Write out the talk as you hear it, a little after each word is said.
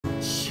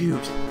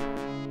cute.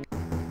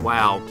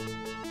 Wow.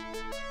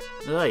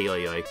 Oy,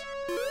 oy, oy.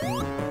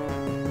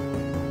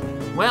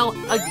 Well,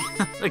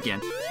 again,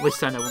 at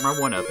least I know where my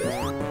 1-up is.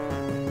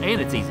 And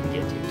it's easy to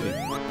get to, too.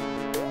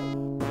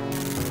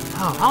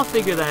 Oh, I'll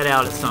figure that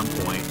out at some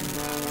point.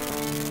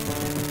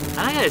 And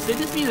I gotta say,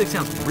 this music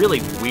sounds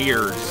really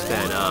weird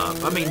set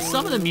up. I mean,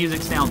 some of the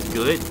music sounds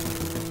good.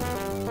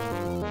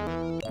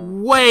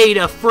 Wait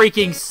a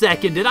freaking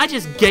second, did I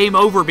just game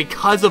over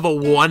because of a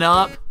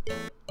 1-up?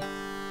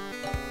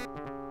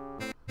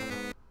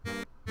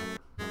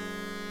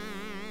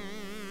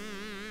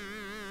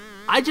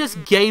 I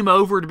just game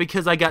overed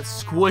because I got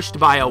squished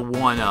by a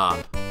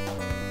 1-up.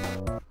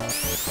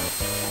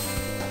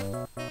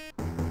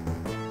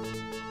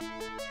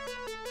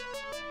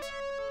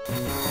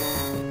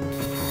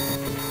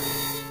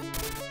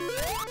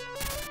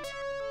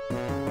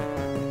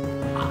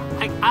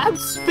 I'm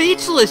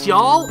speechless,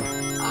 y'all.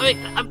 I mean,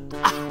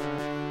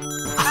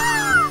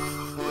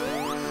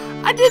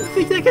 I didn't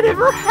think that could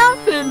ever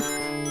happen.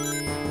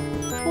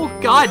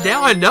 Well, God,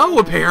 now I know,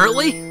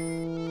 apparently.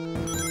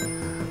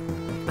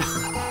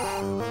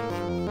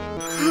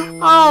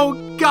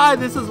 Oh, God,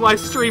 this is why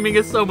streaming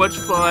is so much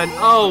fun.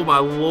 Oh, my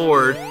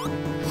Lord.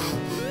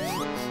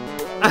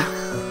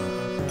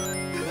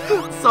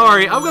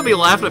 Sorry, I'm going to be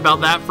laughing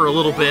about that for a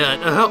little bit.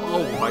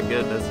 Oh, my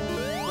goodness.